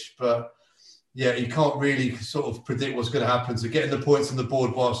Ipswich. But yeah, you can't really sort of predict what's going to happen. So getting the points on the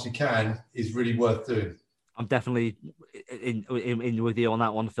board whilst you can is really worth doing. I'm definitely in with you on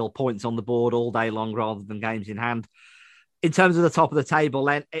that one, Phil. Points on the board all day long rather than games in hand. In terms of the top of the table,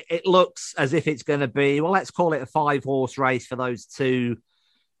 then, it looks as if it's going to be, well, let's call it a 5-horse race for those 2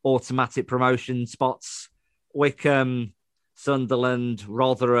 automatic promotion spots. Wycombe, Sunderland,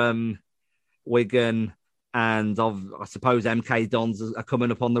 Rotherham, Wigan, and I suppose MK Dons are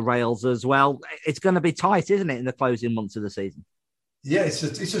coming up on the rails as well. It's going to be tight, isn't it, in the closing months of the season? Yeah, it's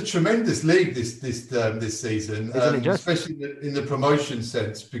a tremendous league this season, especially in the promotion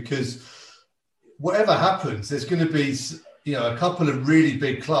sense, because whatever happens, there's going to be a couple of really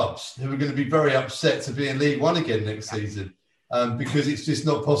big clubs who are going to be very upset to be in League One again next season, because it's just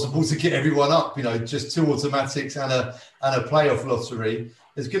not possible to get everyone up. Just 2 automatics and a playoff lottery.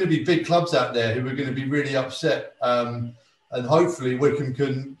 There's going to be big clubs out there who are going to be really upset, and hopefully Wycombe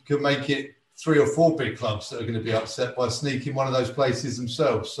can make it 3 or 4 big clubs that are going to be upset by sneaking one of those places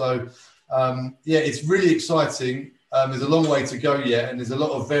themselves. So It's really exciting. There's a long way to go yet, and there's a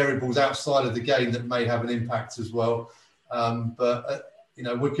lot of variables outside of the game that may have an impact as well.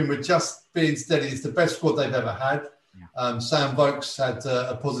 Wycombe are just being steady. It's the best squad they've ever had. Sam Vokes had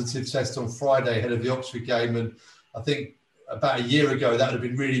a positive test on Friday ahead of the Oxford game, and I think about a year ago that would have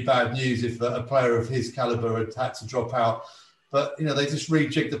been really bad news if a player of his calibre had to drop out. But they just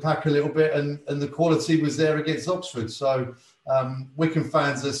rejigged the pack a little bit, and the quality was there against Oxford. So Wycombe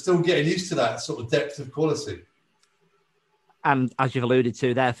fans are still getting used to that sort of depth of quality. And as you've alluded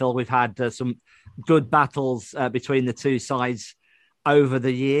to there, Phil, we've had some good battles between the two sides over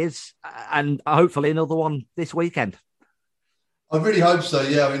the years, and hopefully another one this weekend. I really hope so.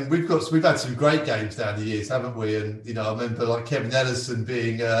 Yeah, I mean, we've had some great games down the years, haven't we? And I remember like Kevin Ellison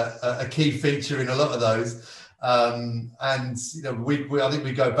being a key feature in a lot of those. I think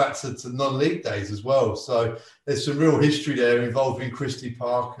we go back to non-league days as well. So there's some real history there involving Christie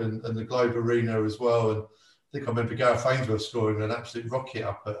Park and the Globe Arena as well. And I think I remember Gareth Ainsworth scoring an absolute rocket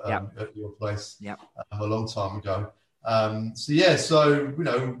up at your place a long time ago.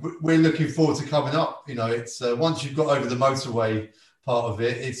 We're looking forward to coming up. It's once you've got over the motorway part of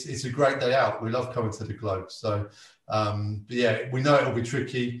it, it's a great day out. We love coming to the Globe. So, we know it'll be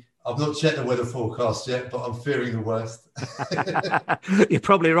tricky. I've not checked the weather forecast yet, but I'm fearing the worst. You're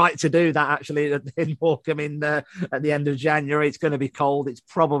probably right to do that, actually, in Morecambe at the end of January. It's going to be cold. It's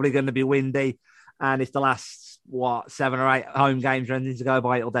probably going to be windy. And it's the last, 7 or 8 home games or anything to go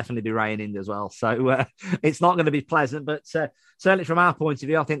by. It'll definitely be raining as well. So it's not going to be pleasant. But certainly from our point of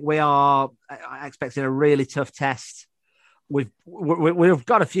view, I think we are expecting a really tough test. We've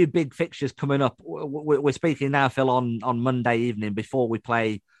got a few big fixtures coming up. We're speaking now, Phil, on Monday evening before we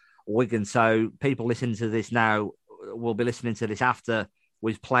play Wigan. So people listening to this now will be listening to this after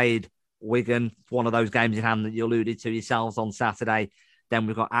we've played Wigan. One of those games in hand that you alluded to yourselves on Saturday. Then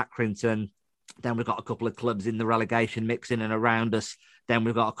we've got Accrington. Then we've got a couple of clubs in the relegation mix in and around us. Then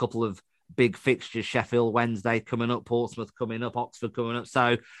we've got a couple of big fixtures, Sheffield Wednesday coming up, Portsmouth coming up, Oxford coming up.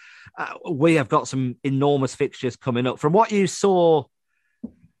 So we have got some enormous fixtures coming up. From what you saw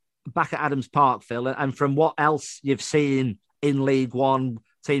back at Adams Park, Phil, and from what else you've seen in League One,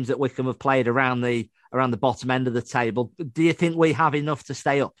 teams that Wycombe have played around the bottom end of the table, do you think we have enough to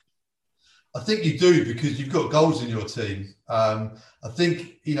stay up? I think you do, because you've got goals in your team. I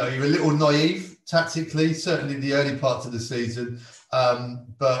think, you're a little naive tactically, certainly in the early parts of the season.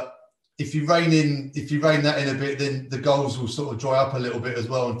 But if you rein that in a bit, then the goals will sort of dry up a little bit as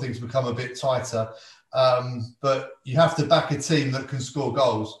well and things become a bit tighter. But you have to back a team that can score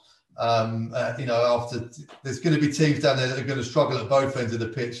goals. After there's going to be teams down there that are going to struggle at both ends of the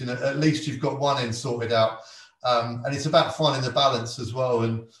pitch, and at least you've got one end sorted out. And it's about finding the balance as well.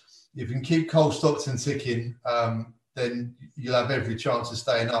 And if you can keep Cole Stockton ticking, then you'll have every chance of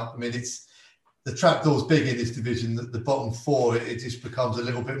staying up. I mean, the trapdoor's big in this division. The bottom four, it just becomes a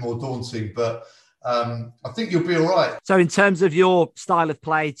little bit more daunting. But I think you'll be all right. So in terms of your style of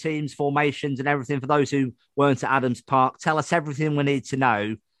play, teams, formations and everything, for those who weren't at Adams Park, tell us everything we need to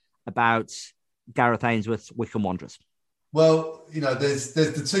know about Gareth Ainsworth's Wycombe Wanderers. Well, there's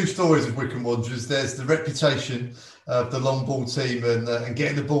the two stories of Wycombe Wanderers. There's the reputation of the long ball team and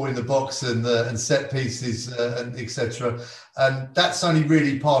getting the ball in the box and set pieces and etc. And that's only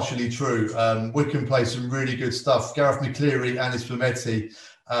really partially true. Wycombe play some really good stuff. Gareth McCleary, Anis Bometti.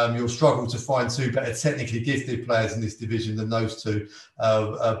 You'll struggle to find two better technically gifted players in this division than those two,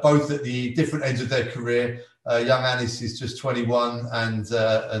 both at the different ends of their career. Young Anis is just 21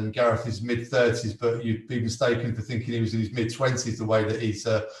 and Gareth is mid-30s, but you'd be mistaken for thinking he was in his mid-20s the way that he's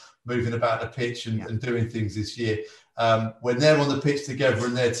moving about the pitch and doing things this year. When they're on the pitch together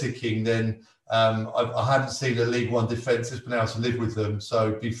and they're ticking, then I haven't seen a League One defence that's been able to live with them,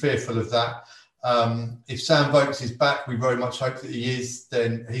 so be fearful of that. If Sam Vokes is back, we very much hope that he is,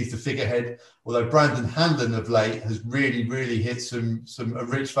 then he's the figurehead. Although Brandon Hanlon of late has really, really hit a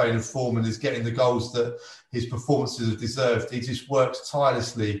rich vein of form and is getting the goals that his performances have deserved. He just works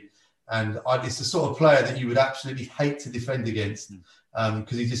tirelessly. And it's the sort of player that you would absolutely hate to defend against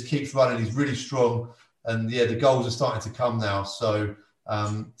because he just keeps running. He's really strong. And the goals are starting to come now. So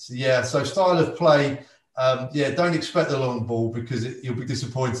style of play. Don't expect the long ball because you'll be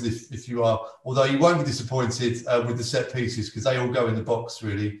disappointed if you are. Although you won't be disappointed with the set pieces because they all go in the box,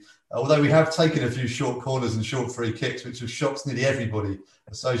 really. Although we have taken a few short corners and short free kicks, which have shocked nearly everybody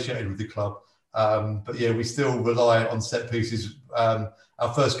associated with the club. We still rely on set pieces.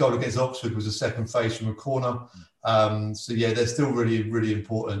 Our first goal against Oxford was a second phase from a corner. They're still really, really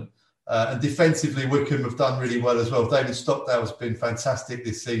important. And defensively, Wycombe have done really well as well. David Stockdale's been fantastic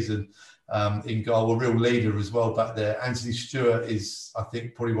this season in goal, a real leader as well back there. Anthony Stewart is, I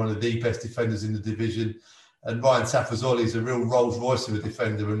think, probably one of the best defenders in the division. And Ryan Tafazoli is a real Rolls Royce of a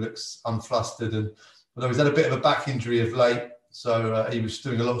defender and looks unflustered. And although he's had a bit of a back injury of late, so he was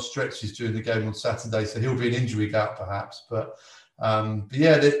doing a lot of stretches during the game on Saturday, so he'll be an injury gap perhaps. But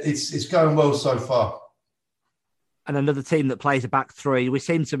yeah, it's going well so far. And another team that plays a back three. We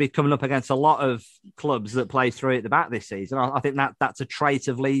seem to be coming up against a lot of clubs that play three at the back this season. I think that's a trait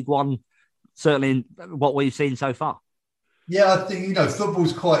of League One, certainly in what we've seen so far. Yeah, I think,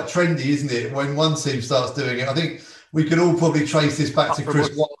 football's quite trendy, isn't it? When one team starts doing it, I think we can all probably trace this back to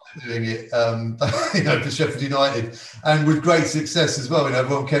Chris Wilder doing it, for Sheffield United, and with great success as well.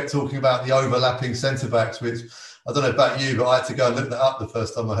 Everyone kept talking about the overlapping centre-backs, which I don't know about you, but I had to go and look that up the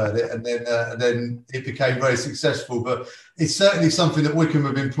first time I heard it, and then it became very successful. But it's certainly something that Wycombe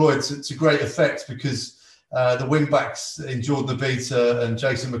have employed to great effect, because the wing-backs in Jordan Abita and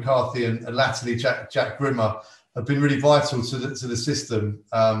Jason McCarthy and latterly Jack Grimmer have been really vital to the system,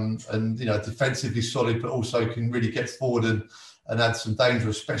 and defensively solid, but also can really get forward and add some danger,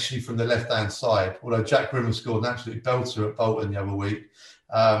 especially from the left-hand side. Although Jack Grimmer scored an absolute belter at Bolton the other week.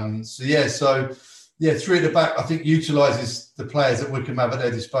 Three at the back, I think, utilises the players that Wycombe have at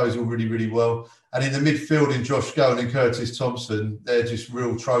their disposal really, really well. And in the midfield, in Josh Gowan and Curtis Thompson, they're just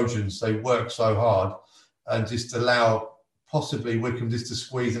real Trojans. They work so hard and just allow possibly Wycombe just to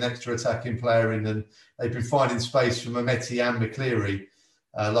squeeze an extra attacking player in. And they've been finding space for Mehmeti and McCleary,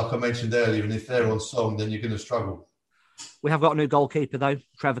 like I mentioned earlier. And if they're on song, then you're going to struggle. We have got a new goalkeeper, though,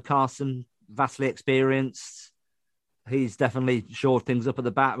 Trevor Carson, vastly experienced. He's definitely shored things up at the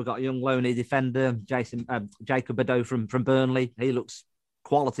back. We've got a young lonely defender, Jacob Badeau from Burnley. He looks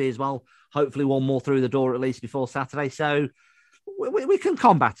quality as well. Hopefully one more through the door at least before Saturday. So we can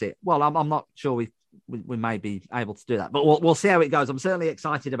combat it. Well, I'm not sure we may be able to do that, but we'll see how it goes. I'm certainly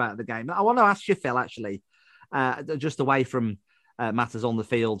excited about the game. I want to ask you, Phil, actually, just away from matters on the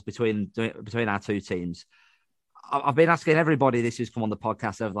field between our two teams. I've been asking everybody this who's come on the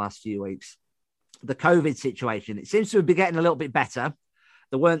podcast over the last few weeks. The COVID situation, it seems to be getting a little bit better.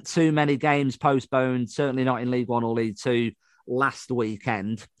 There weren't too many games postponed, certainly not in League One or League Two last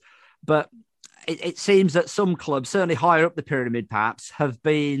weekend. But it seems that some clubs, certainly higher up the pyramid perhaps, have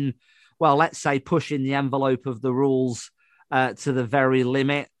been, well, let's say, pushing the envelope of the rules to the very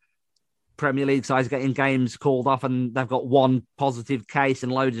limit. Premier League sides getting games called off and they've got one positive case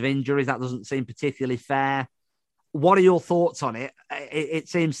and loads of injuries. That doesn't seem particularly fair. What are your thoughts on it? It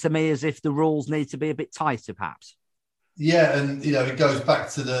seems to me as if the rules need to be a bit tighter, perhaps. Yeah, and it goes back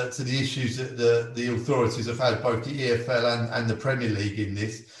to the issues that the authorities have had, both the EFL and the Premier League in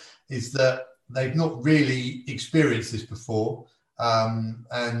this, is that they've not really experienced this before,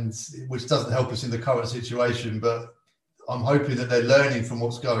 and which doesn't help us in the current situation. But I'm hoping that they're learning from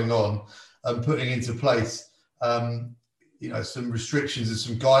what's going on and putting into place some restrictions and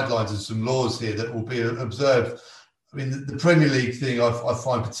some guidelines and some laws here that will be observed. I mean, the Premier League thing I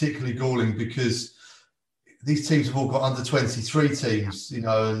find particularly galling, because these teams have all got under 23 teams,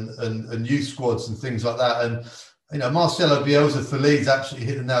 and youth squads and things like that. And, Marcelo Bielsa for Leeds actually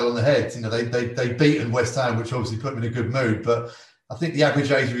hit the nail on the head. They beaten West Ham, which obviously put them in a good mood. But I think the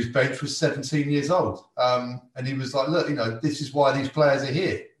average age of his bench was 17 years old. And he was like, look, this is why these players are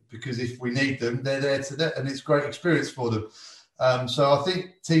here, because if we need them, they're there and it's great experience for them. So I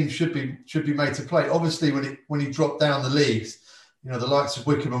think teams should be made to play. Obviously, when he dropped down the leagues, the likes of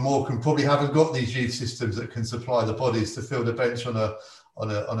Wycombe and Morecambe probably haven't got these youth systems that can supply the bodies to fill the bench on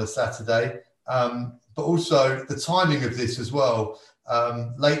a Saturday. But also the timing of this as well.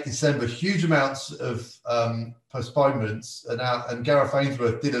 Late December, huge amounts of postponements, and Gareth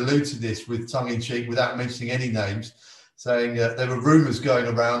Ainsworth did allude to this with tongue-in-cheek, without mentioning any names, saying there were rumours going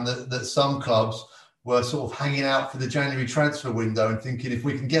around that some clubs were sort of hanging out for the January transfer window and thinking, if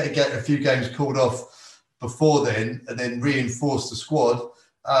we can get a few games called off before then and then reinforce the squad,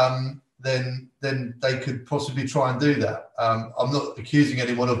 then they could possibly try and do that. I'm not accusing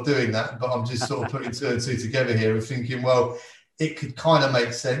anyone of doing that, but I'm just sort of putting two and two together here and thinking, well, it could kind of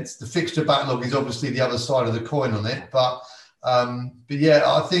make sense. The fixture backlog is obviously the other side of the coin on it, but yeah,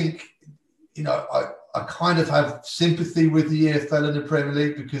 I think I kind of have sympathy with the EFL and the Premier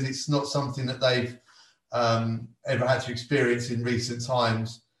League, because it's not something that they've ever had to experience in recent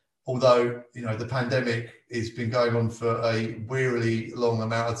times. Although, the pandemic has been going on for a wearily long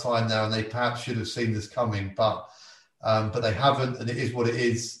amount of time now, and they perhaps should have seen this coming, but they haven't, and it is what it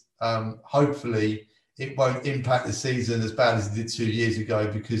is. Hopefully, it won't impact the season as bad as it did 2 years ago,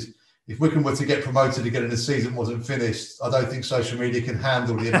 because, if Wycombe were to get promoted again and the season wasn't finished, I don't think social media can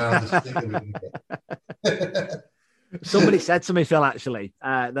handle the amount of stick that we can get. Somebody said to me, Phil, actually,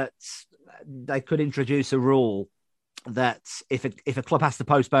 that they could introduce a rule that if a club has to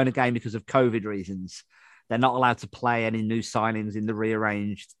postpone a game because of COVID reasons, they're not allowed to play any new signings in the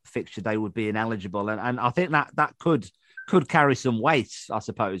rearranged fixture. They would be ineligible. And I think that could carry some weight, I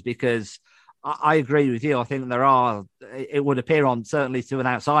suppose, because I agree with you. I think it would appear certainly to an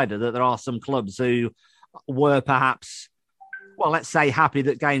outsider that there are some clubs who were perhaps, well, let's say happy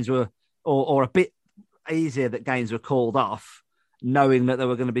that games were, or a bit easier that games were called off, knowing that they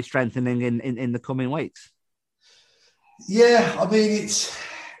were going to be strengthening in the coming weeks. Yeah, I mean,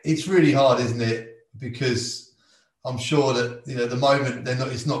 it's really hard, isn't it? Because I'm sure that, at the moment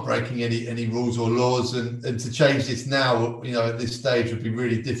it's not breaking any rules or laws, and to change this now, at this stage would be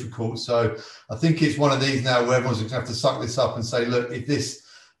really difficult. So I think it's one of these now where everyone's going to have to suck this up and say, look, if this,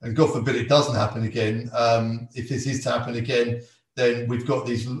 and God forbid it doesn't happen again, if this is to happen again, then we've got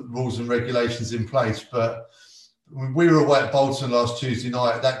these rules and regulations in place. But we were away at Bolton last Tuesday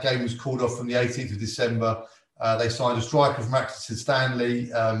night. That game was called off from the 18th of December. They signed a striker from Accrington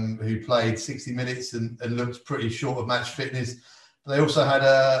Stanley who played 60 minutes and looked pretty short of match fitness. But they also had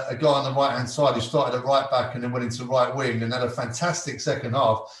a guy on the right-hand side who started at right back and then went into right wing and had a fantastic second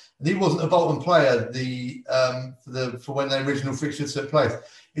half. And he wasn't a Bolton player for when the original fixture took place.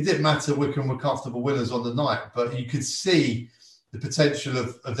 It didn't matter. Wycombe were comfortable winners on the night, but you could see the potential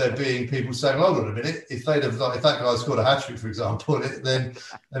of there being people saying, hold on a minute, if that guy scored a hat-trick, for example, then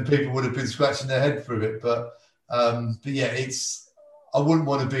people would have been scratching their head through it. But yeah, I wouldn't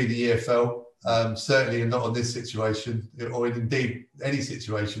want to be the EFL, certainly not on this situation, or indeed any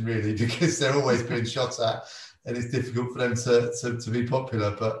situation really, because they're always being shot at and it's difficult for them to be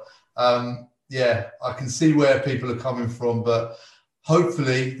popular. But yeah, I can see where people are coming from, but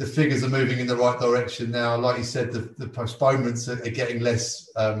hopefully the figures are moving in the right direction now. Like you said, the postponements are getting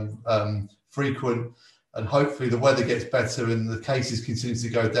less frequent, and hopefully the weather gets better and the cases continue to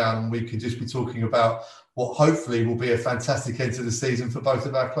go down, and we can just be talking about what hopefully will be a fantastic end to the season for both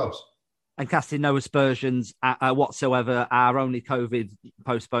of our clubs. And casting no aspersions whatsoever, our only COVID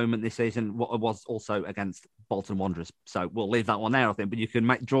postponement this season was also against Bolton Wanderers. So we'll leave that one there, I think, but you can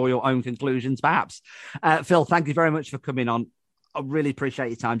draw your own conclusions, perhaps. Phil, thank you very much for coming on. I really appreciate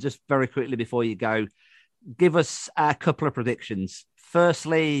your time. Just very quickly before you go, give us a couple of predictions.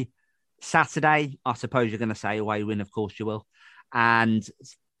 Firstly, Saturday, I suppose you're going to say away win, of course you will. And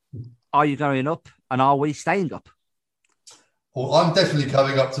are you going up and are we staying up? Well, I'm definitely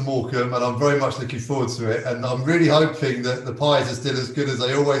coming up to Morecambe and I'm very much looking forward to it. And I'm really hoping that the pies are still as good as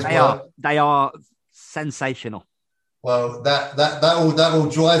they always were. They are sensational. Well, that will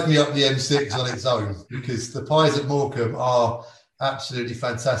drive me up the M6 on its own, because the pies at Morecambe are absolutely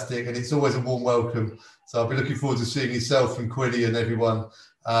fantastic and it's always a warm welcome. So I'll be looking forward to seeing yourself and Quiddy and everyone.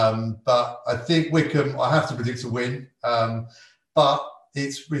 But I think Wycombe, I have to predict a win. But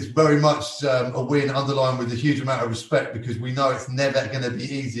it's very much a win underlined with a huge amount of respect, because we know it's never going to be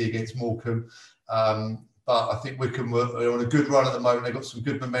easy against Morecambe. But I think Wycombe are on a good run at the moment. They've got some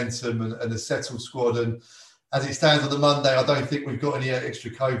good momentum and a settled squad. And as it stands on the Monday, I don't think we've got any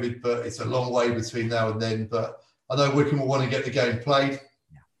extra COVID, but it's a long way between now and then. But I know Wycombe will want to get the game played,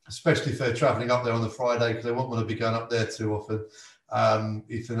 especially if they're travelling up there on the Friday, because they won't want to be going up there too often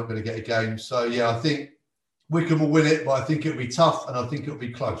if they're not going to get a game. So, yeah, I think Wycombe will win it, but I think it'll be tough and I think it'll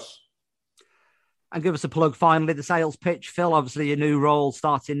be close. And give us a plug finally, the sales pitch. Phil, obviously your new role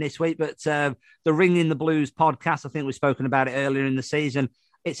starting this week, but the Ringing the Blues podcast, I think we've spoken about it earlier in the season.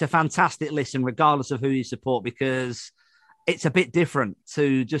 It's a fantastic listen, regardless of who you support, because it's a bit different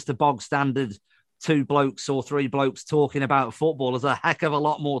to just a bog standard 2 blokes or 3 blokes talking about football. There's a heck of a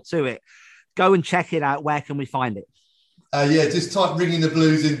lot more to it. Go and check it out. Where can we find it? Yeah, just type Ringing the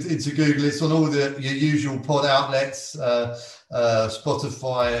Blues into Google. It's on all your usual pod outlets,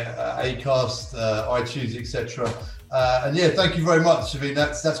 Spotify, Acast, iTunes, etc. And yeah, thank you very much. I mean,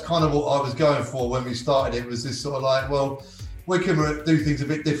 that's kind of what I was going for when we started. It was this sort of like, well, Wycombe do things a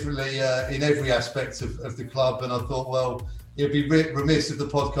bit differently in every aspect of the club. And I thought, well, it'd be remiss of the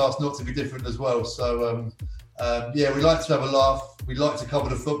podcast not to be different as well. So, yeah, we like to have a laugh. We like to cover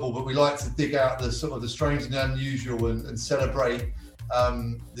the football, but we like to dig out the sort of the strange and unusual and celebrate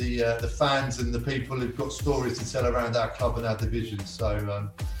the fans and the people who've got stories to tell around our club and our division. So,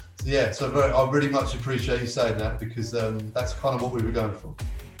 yeah, I really much appreciate you saying that, because that's kind of what we were going for.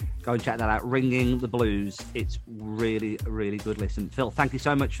 Go and check that out, Ringing the Blues. It's really, really good listen. Phil, thank you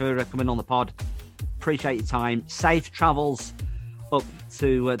so much for coming on the pod. Appreciate your time. Safe travels up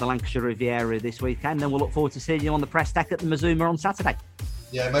to the Lancashire Riviera this weekend, and we'll look forward to seeing you on the press deck at the Mazuma on Saturday.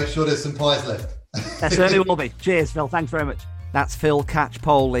 Yeah, make sure there's some pies left. There certainly will be. Cheers, Phil. Thanks very much. That's Phil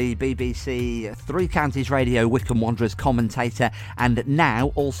Catchpole, the BBC Three Counties Radio Wycombe Wanderers commentator, and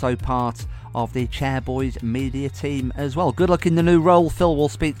now also part of the Chairboys media team as well. Good luck in the new role. Phil will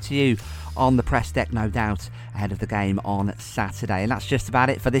speak to you on the press deck, no doubt, ahead of the game on Saturday. And that's just about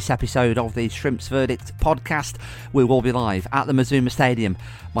it for this episode of the Shrimps Verdict podcast. We will be live at the Mazuma Stadium.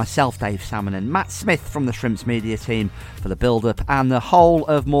 Myself, Dave Salmon, and Matt Smith from the Shrimps media team for the build-up and the whole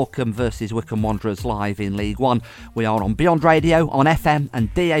of Morecambe versus Wycombe Wanderers live in League One. We are on Beyond Radio, on FM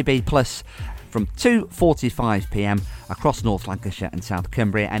and DAB+, from 2:45pm across North Lancashire and South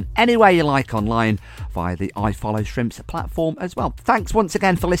Cumbria, and anywhere you like online via the iFollow Shrimps platform as well. Thanks once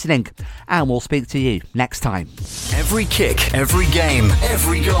again for listening, and we'll speak to you next time. Every kick, every game,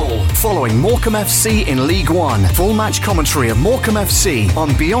 every goal. Following Morecambe FC in League One. Full match commentary of Morecambe FC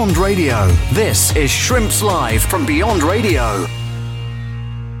on Beyond Radio. This is Shrimps Live from Beyond Radio.